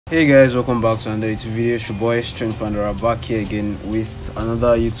Hey guys, welcome back to another YouTube video. It's your boy Strength Pandora back here again with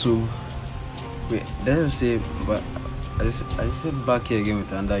another YouTube. Wait, did I say? But I just said back here again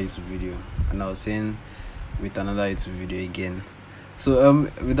with another YouTube video, and I was saying with another YouTube video again. So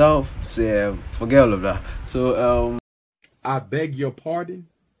without say forget all of that. So I beg your pardon.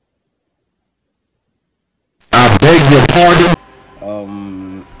 I beg your pardon.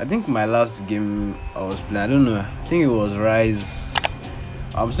 I think my last game I was playing, I don't know. I think it was Rise.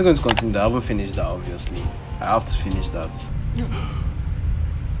 I'm still going to continue that. I haven't finished that, obviously. I have to finish that.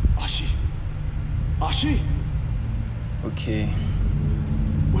 Ashi. Ashi. Okay.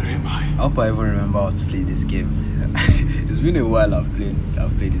 Where am I? I hope I even remember how to play this game. It's been a while I've played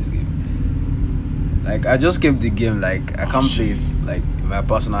this game. Like I just kept the game, like I can't play it like my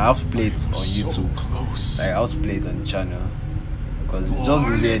personal. I have to play it on YouTube. Close. Like I have to play it on the channel. Because it's just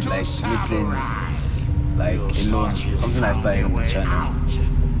been weird like me playing it like alone. Something I started on the channel.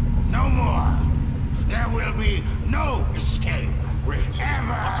 No more. There will be no escape. Wait.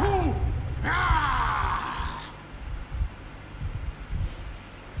 Ever. Aku! Ah!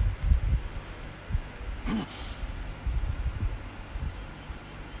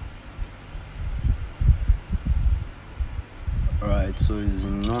 Alright, so it's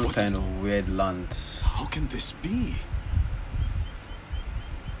in one kind of weird land. How can this be?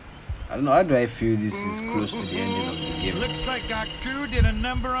 I don't know, how do I feel this is close to the ending of the game? Looks like Aku did a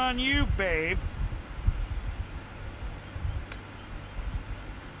number on you, babe.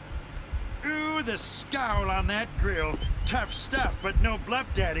 Ooh, the scowl on that grill. Tough stuff, but no bluff,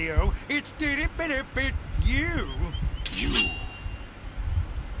 Daddy-O. It's did-it-bit-it-bit you. You.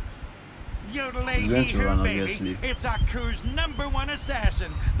 He's going to run, obviously. It's Aku's #1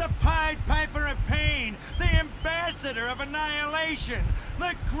 assassin, the Pied Piper of Pain, the ambassador of annihilation,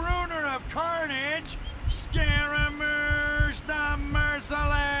 the crooner of carnage, Scaramouche the Merciless.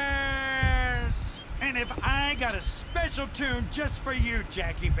 And if I got a special tune just for you,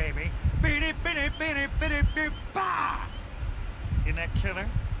 Jackie baby, ba! Isn't that killer?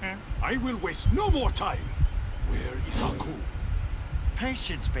 Huh? I will waste no more time. Where is Aku?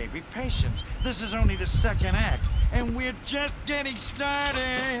 Patience, baby, patience. This is only the second act, and we're just getting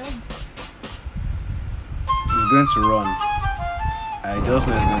started. He's going to run. I just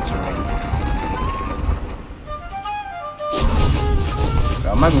know he's going to run.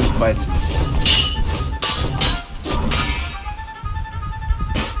 Am I going to fight him?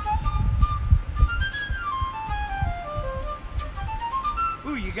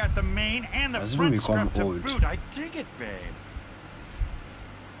 Ooh, you got the main and the Has front even become scruff to old. boot. I dig it, babe.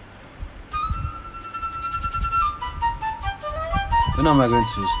 When am I going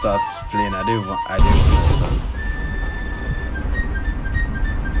to start playing? I don't even understand.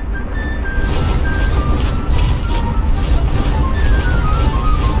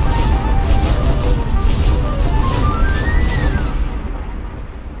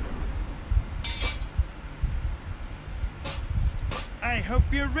 I hope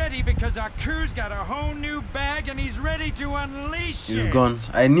you're ready because Aku's got a whole new bag and he's ready to unleash He's it. gone.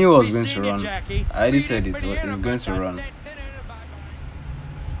 I knew I was We going seen to you, run. Jackie. I already said it. He's going to run.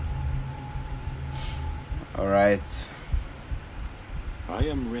 Alright. I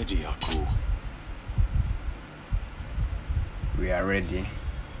am ready, Aku. We are ready.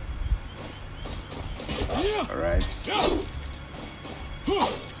 Alright.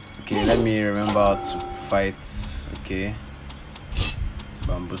 Okay, let me remember how to fight. Okay.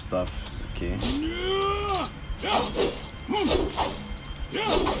 Bamboo stuff. Okay.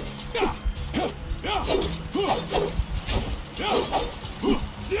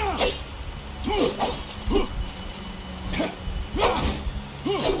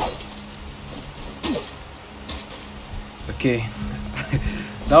 Okay.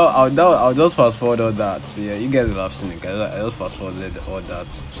 I'll just fast forward all that. Yeah, you guys will have seen it. I just fast forwarded all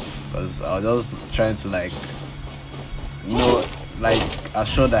that because I was just trying to like know, like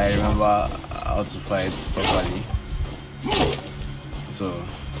assure that I remember how to fight properly. So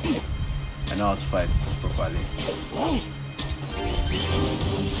I know how to fight properly.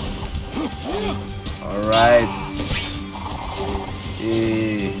 Alright.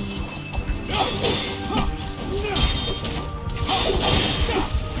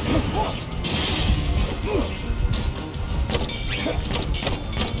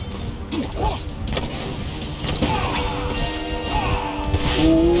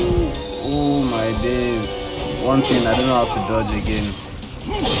 Oh my days. One thing I don't know how to dodge again.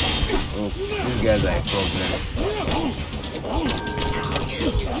 Oh, these guys are a problem.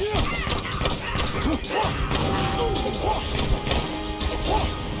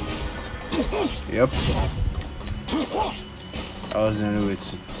 Yep. That was the only way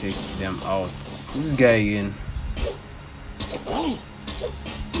to take them out. This guy again.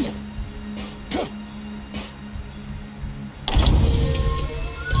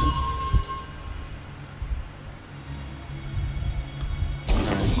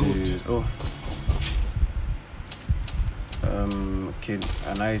 Oh. Okay,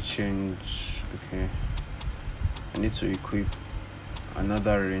 and I change. Okay, I need to equip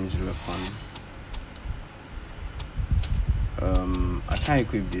another ranged weapon. I can't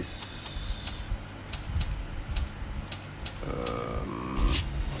equip this.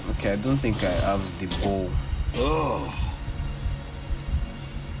 Okay, I don't think I have the bow. Oh.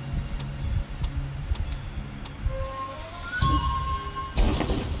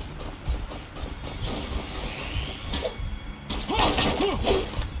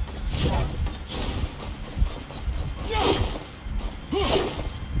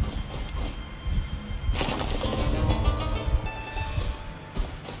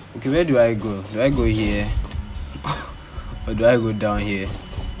 Okay, where do I go? Do I go here? Or do I go down here?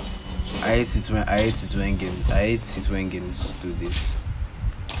 I hate it when games do this.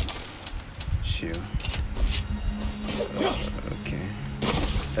 Sure. Okay.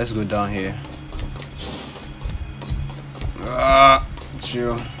 Let's go down here.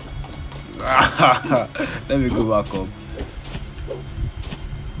 Chill. Let me go back up.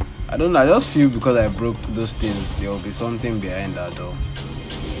 I don't know, I just feel because I broke those things, there will be something behind that door.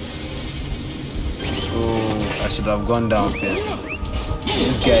 Oh, I should have gone down first.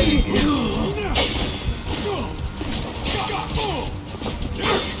 This guy again.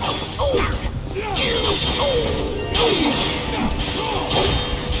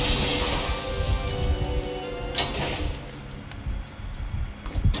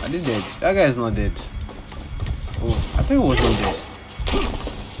 Are they dead? That guy is not dead. Oh, I think he wasn't dead.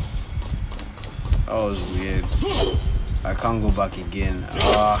 That was weird. I can't go back again.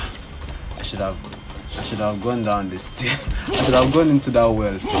 I should have gone down this stairs. I should have gone into that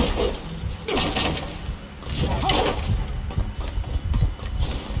well first.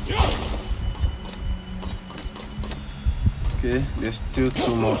 Okay, there's still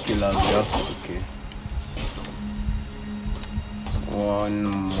 2 more pillars. Okay. One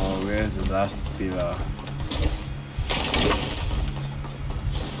more. Where's the last pillar?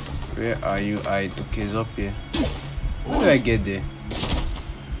 Where are you? Okay, it's up here. How do I get there?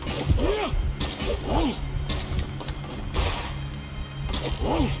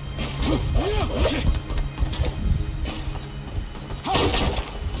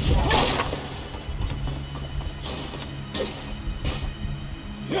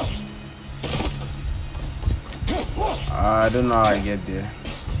 I don't know how I get there.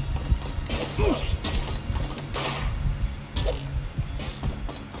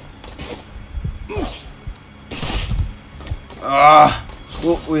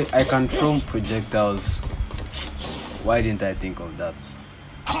 Oh wait, I can throw projectiles. Why didn't I think of that?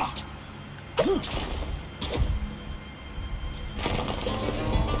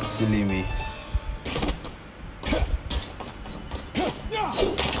 Silly me.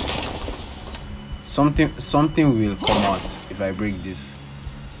 Something will come out if I break this.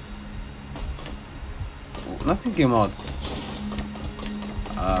 Oh, nothing came out.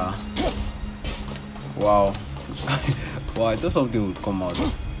 Wow. Wow, I thought something would come out.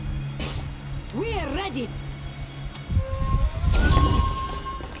 We are ready.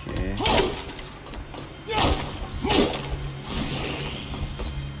 Okay.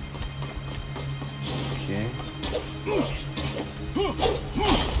 Okay.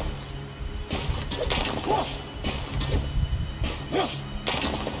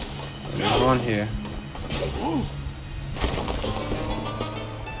 There's one here.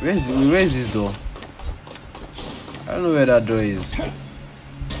 Where's this door? I don't know where that door is. I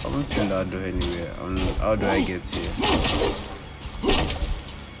haven't seen that door anywhere. How do I get here?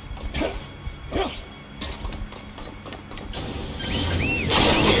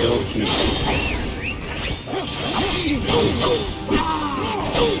 Okay.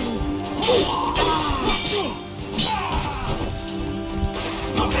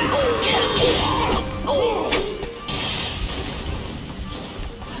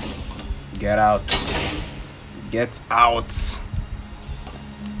 Get out. Get out.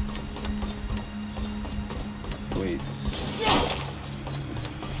 Wait.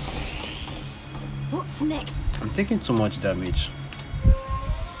 What's next? I'm taking too much damage.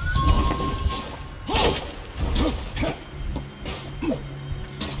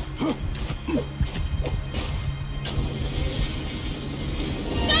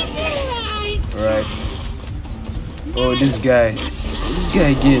 Right. Oh, this guy. This guy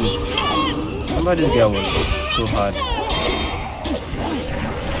again. Remember this guy was so hard.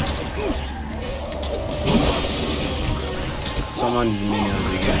 summon his minions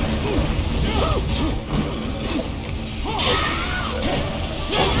again.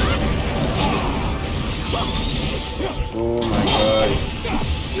 Oh my god.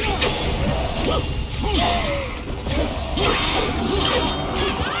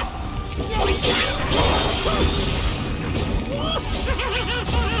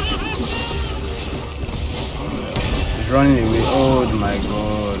 He's running away. Oh my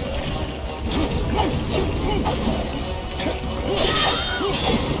god.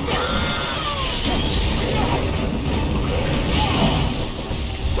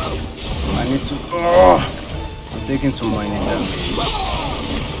 I need to. Oh! I'm taking too many damage.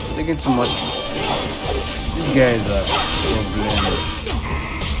 Taking too much. These guys are problem.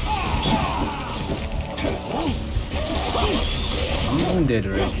 I'm even dead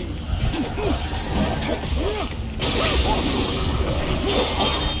already.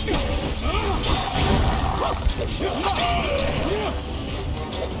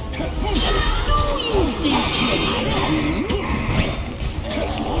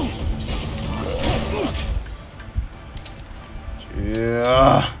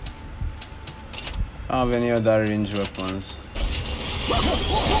 Yeah. I don't have any other range weapons.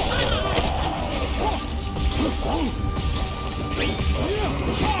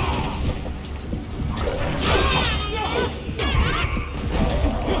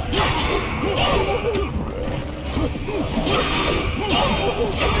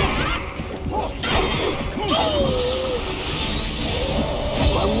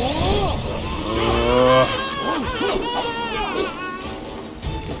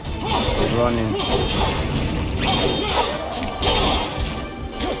 Running.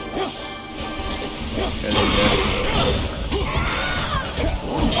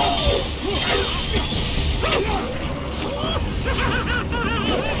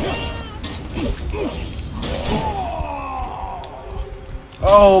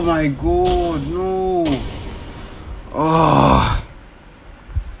 Oh my god, no. Oh,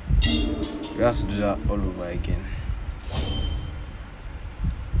 we have to do that all over again.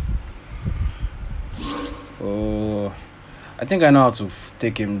 Oh, I think I know how to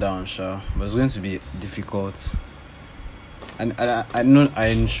take him down, sure, but it's going to be difficult. And I know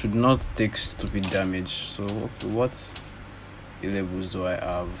I should not take stupid damage. So what levels do I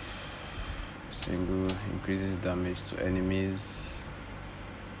have? Single increases damage to enemies.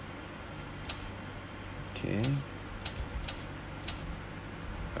 Okay.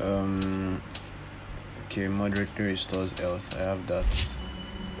 Okay, moderately restores health. I have that.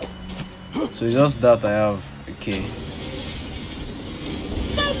 So it's just that I have. Okay.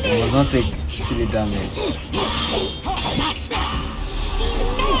 I must not take silly damage.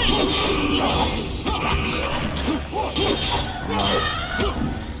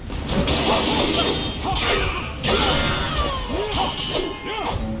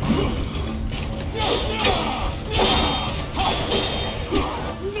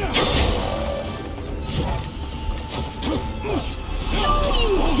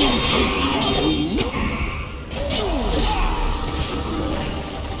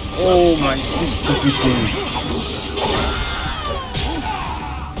 Oh my, it's these stupid things.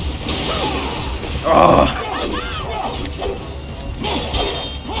 Oh.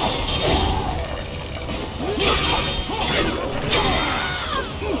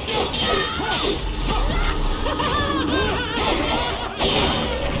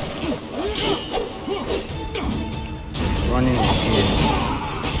 Running again.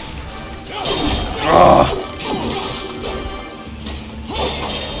 Oh.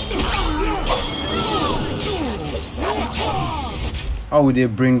 How would they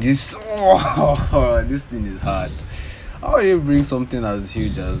bring this? Oh, this thing is hard. How would they bring something as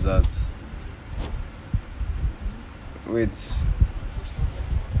huge as that? Wait.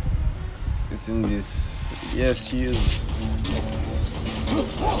 It's in this. Yes, use.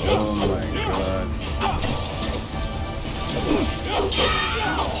 Oh my god.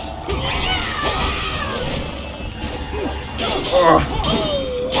 Oh.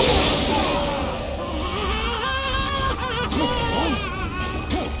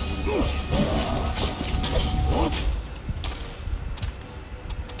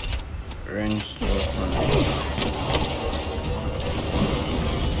 Ranged weapon.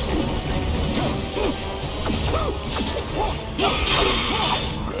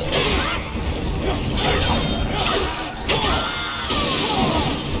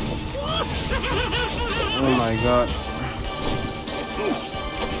 Oh my god.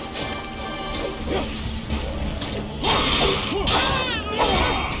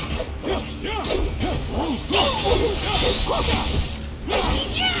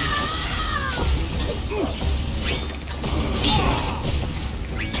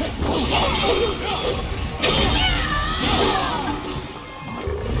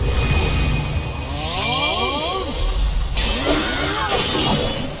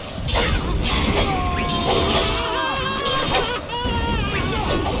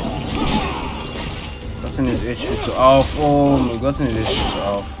 HP to half. Oh, we got his HP to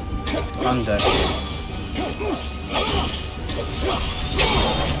half. Can't die.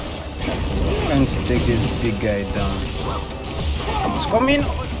 Trying to take this big guy down. It's coming.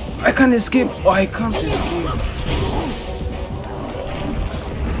 I can't escape. Oh, I can't escape.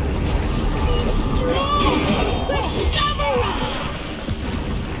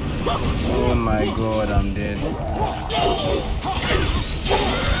 Oh my god, I'm dead.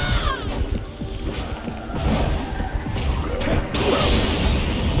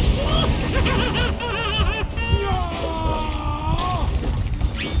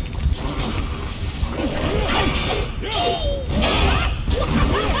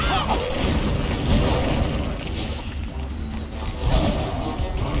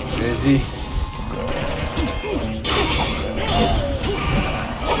 Crazy.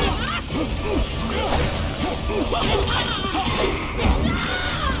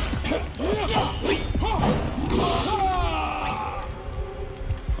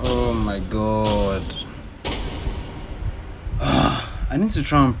 Oh my god. I need to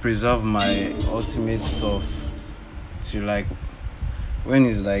try and preserve my ultimate stuff to like when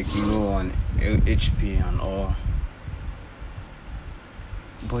it's like low on HP and all.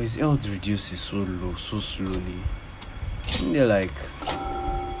 But his health reduces so low, so slowly. And they're like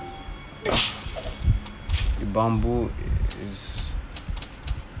the bamboo is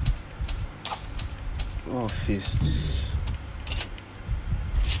fists.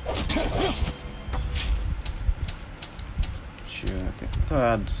 Sure, I think I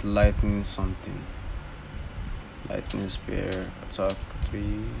had lightning something. Lightning spear, attack 3,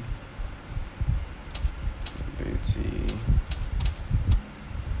 ability.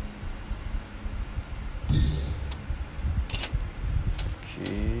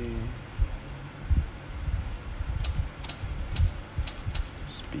 Okay.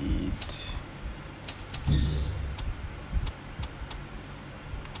 Speed.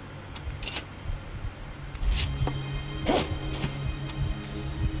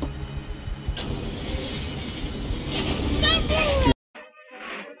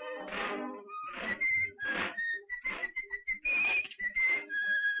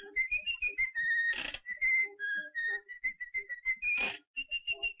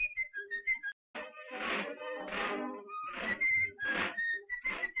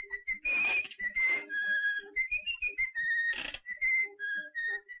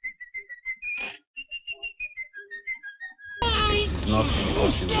 This is not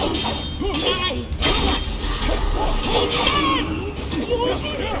impossible. My master demands your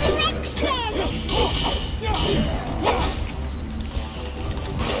destruction!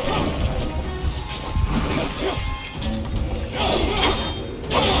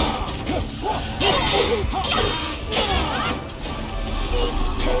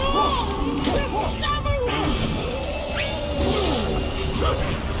 Destroy the samurai!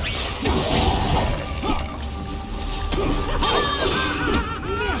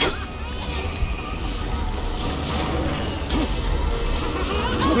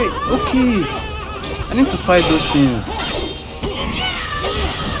 Wait, okay. I need to fight those things.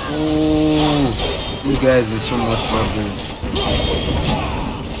 Oh, you guys are so much trouble.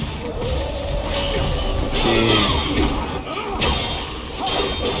 Okay.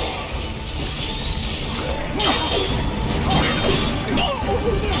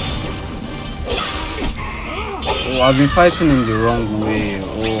 Oh, I've been fighting in the wrong way.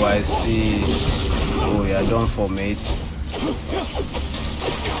 Oh, I see. Oh, you're done for, mate.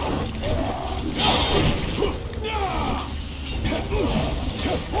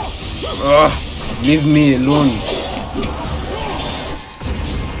 Leave me alone.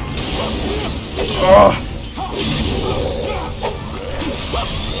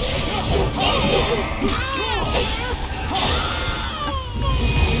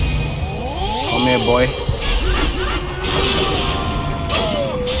 Come here, boy.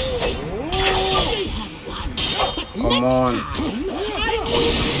 Come on.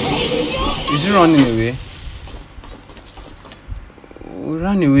 Is he running away? Oh,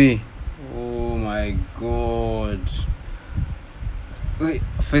 run away. Oh my god. Wait,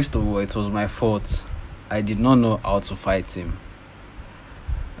 first of all, it was my fault. I did not know how to fight him.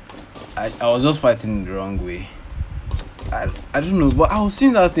 I was just fighting the wrong way. I don't know, but I was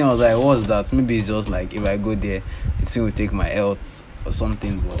seeing that thing. I was like, what's that? Maybe it's just like if I go there, it's going to take my health or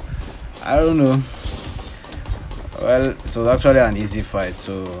something, but I don't know. Well, it was actually an easy fight,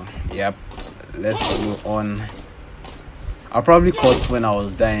 so yep, let's go on. I'll probably cut when I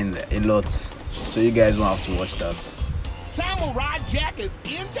was dying a lot, so you guys won't have to watch that. Samurai Jack is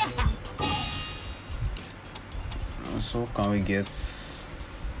in the house. So can we get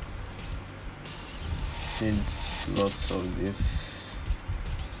Need lots of this.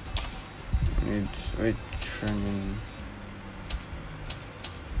 Need weight training.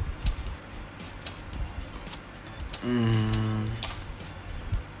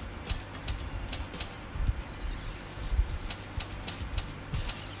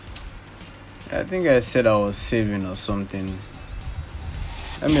 I think I said I was saving or something.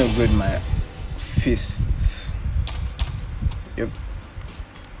 Let me upgrade my fists. Yep.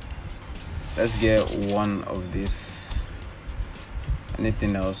 Let's get one of these.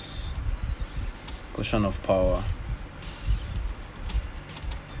 Anything else? Potion of power.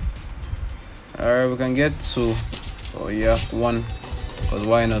 Alright, we can get two. Oh yeah, one. Cause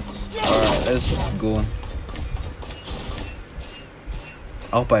why not? Alright, let's go.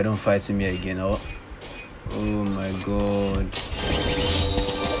 I hope I don't fight him here again. Oh my god.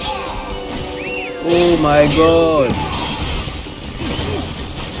 Oh my god.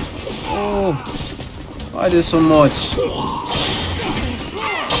 Oh, why is so much?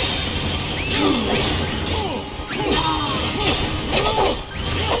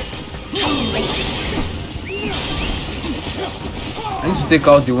 I need to take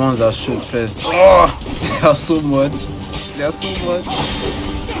out the ones that shoot first. Oh, they are so much. They are so much.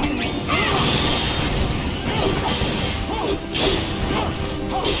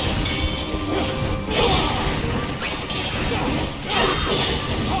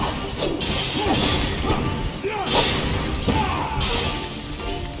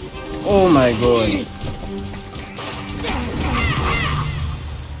 Oh my god.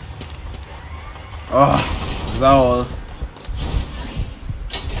 Oh, is that all?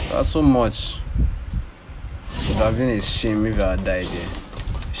 That's so much. It would have been a shame if I had died there.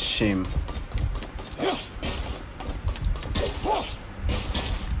 Shame.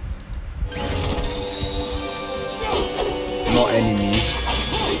 More enemies.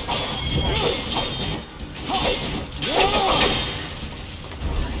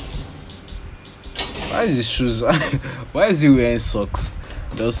 Why is his shoes? Why is he wearing socks?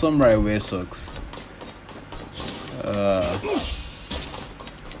 Does Samurai wear socks?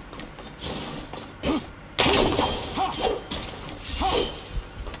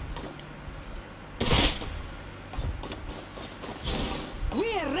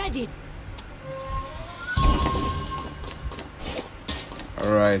 We're ready.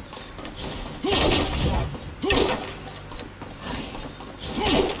 All right.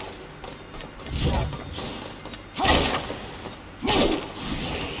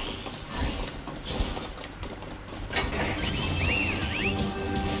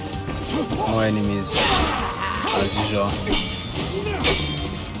 More enemies, as usual.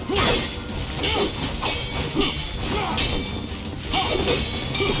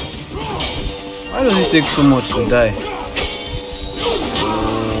 Why does it take so much to die?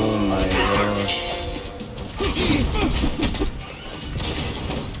 Oh my god.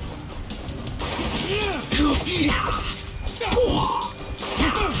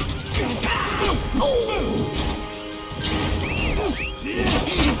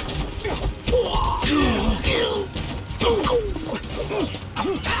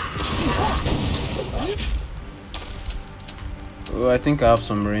 Oh, I think I have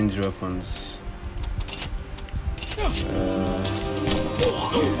some ranged weapons.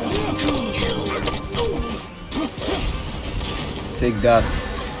 Take that.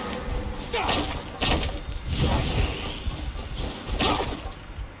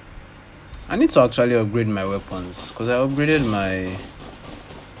 I need to actually upgrade my weapons because I upgraded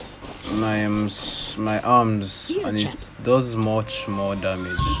my arms and it does much more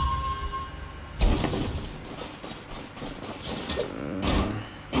damage.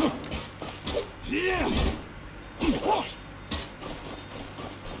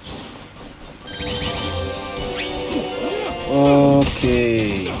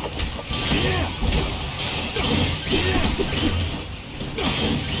 Okay.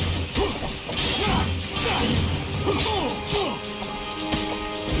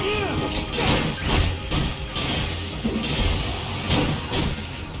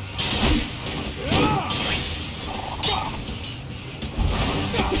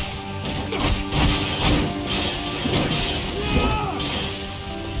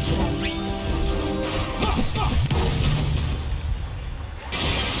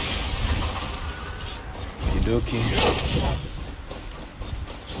 Okay.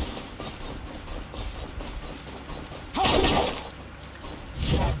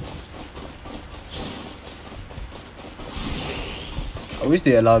 I wish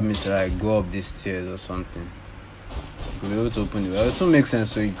they allowed me to like go up these stairs or something. Could be able to open it. It would make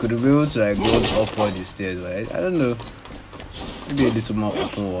sense. So you could be able to like go up all these stairs, right? I don't know. Maybe a little more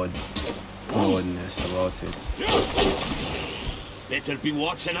open world. straightforwardness about it. Better be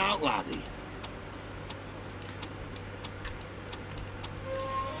watching out, laddie.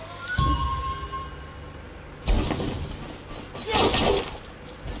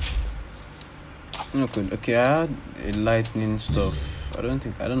 Okay, I had a lightning stuff. I don't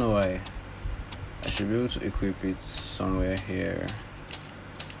know why. I should be able to equip it somewhere here.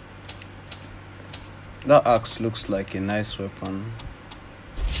 That axe looks like a nice weapon.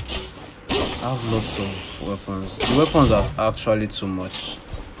 I have lots of weapons. The weapons are actually too much.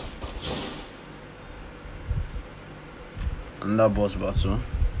 Another boss battle.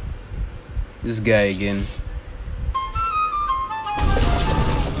 This guy again.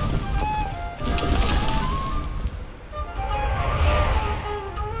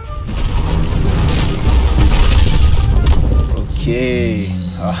 Okay.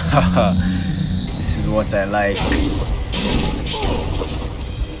 This is what I like.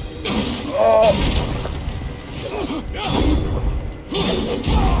 Oh.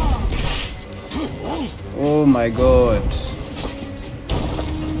 Oh my god.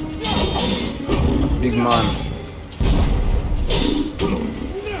 Big man.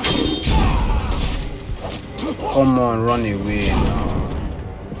 Come on, run away now.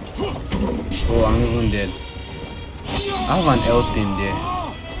 Oh, I'm even dead. I have an health in there.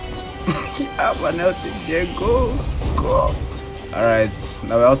 I have an health in there. Go. Alright,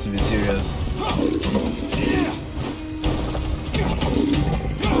 now we have to be serious.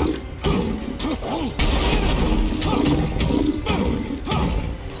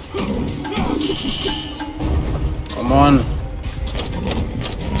 Come on.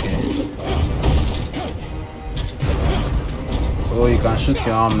 Okay. Oh, you can shoot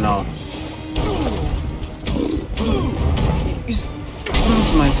your arm now. He's coming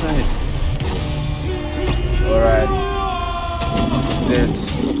to my side. Alright. He's dead.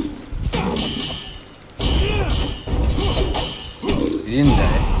 He didn't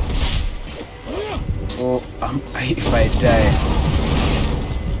die. Oh, if I die.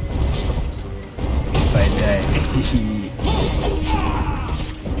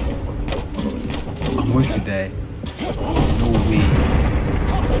 I'm going to die. No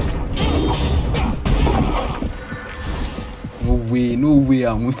way. No way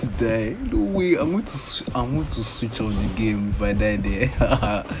I'm going to die. No way. I'm going to switch off the game if I die there.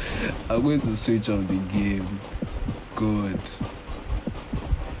 I'm going to switch off the game. Good.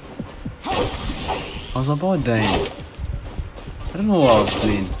 I was about dying. I don't know what I was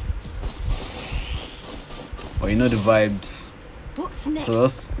playing. But you know the vibes. What's next? I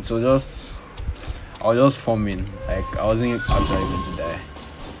was just forming. Like I wasn't actually going to die.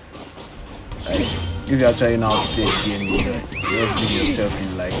 Like if you actually know how to play the game, you just leave yourself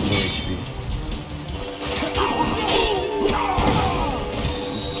in like low HP.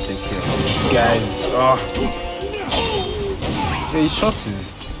 Take care of these guys. Oh. Hey, shots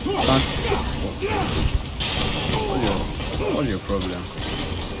is. What's your problem?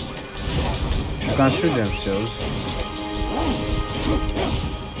 You can shoot themselves.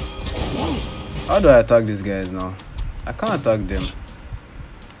 How do I attack these guys now? I can't attack them.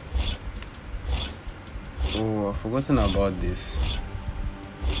 Oh, I've forgotten about this.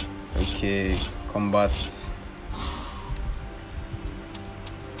 Okay, combat.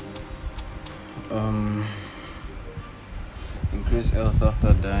 Increase health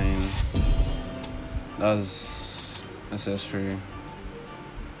after dying. That's necessary.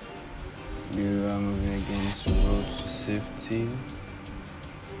 You are moving against the road to safety.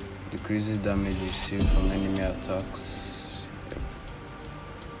 Decreases damage received from enemy attacks. Yep.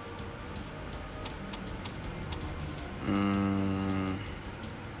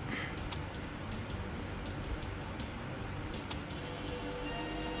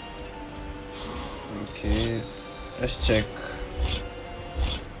 Okay, let's check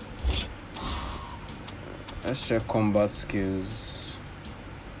combat skills.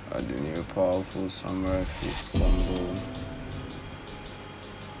 Add a new powerful samurai fist combo.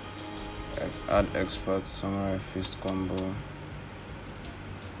 Add expert samurai fist combo.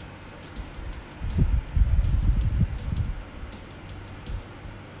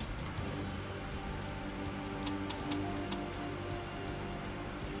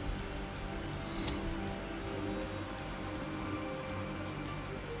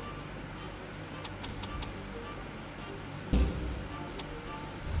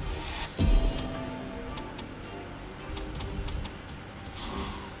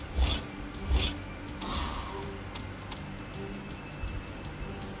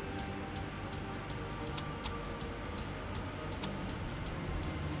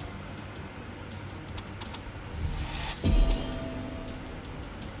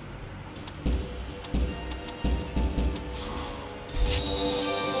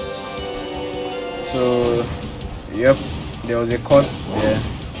 was a cut there.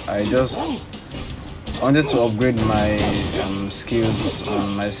 I just wanted to upgrade my skills,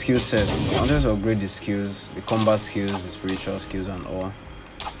 my skill set. I wanted to upgrade the skills, the combat skills, the spiritual skills, and all.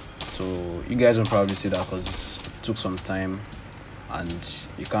 So you guys will probably see that because it took some time, and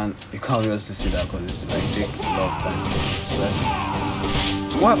you can't obviously see that because it's like take a lot of time.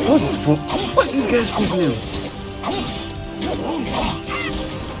 So, what's this guy's problem?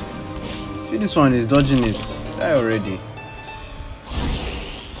 See, this one is dodging it. Die already.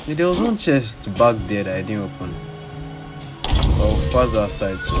 Yeah, there was one chest back there that I didn't open. I'll pass that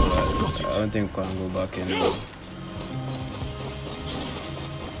side, so I don't think we can go back anymore.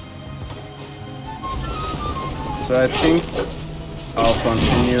 So I think I'll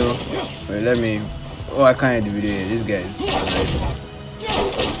continue. Wait, let me. Oh, I can't end the video here. This guy is.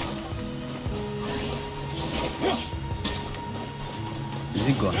 Is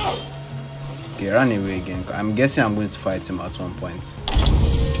he gone? Okay, run away again. I'm guessing I'm going to fight him at one point.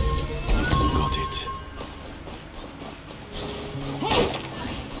 Got it.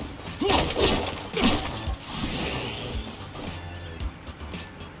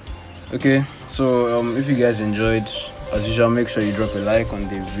 Okay, so if you guys enjoyed, as usual, make sure you drop a like on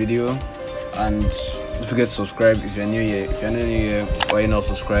the video, and don't forget to subscribe if you're new here. If you're new here, why you're not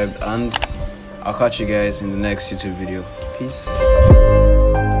subscribed? And I'll catch you guys in the next YouTube video. Peace.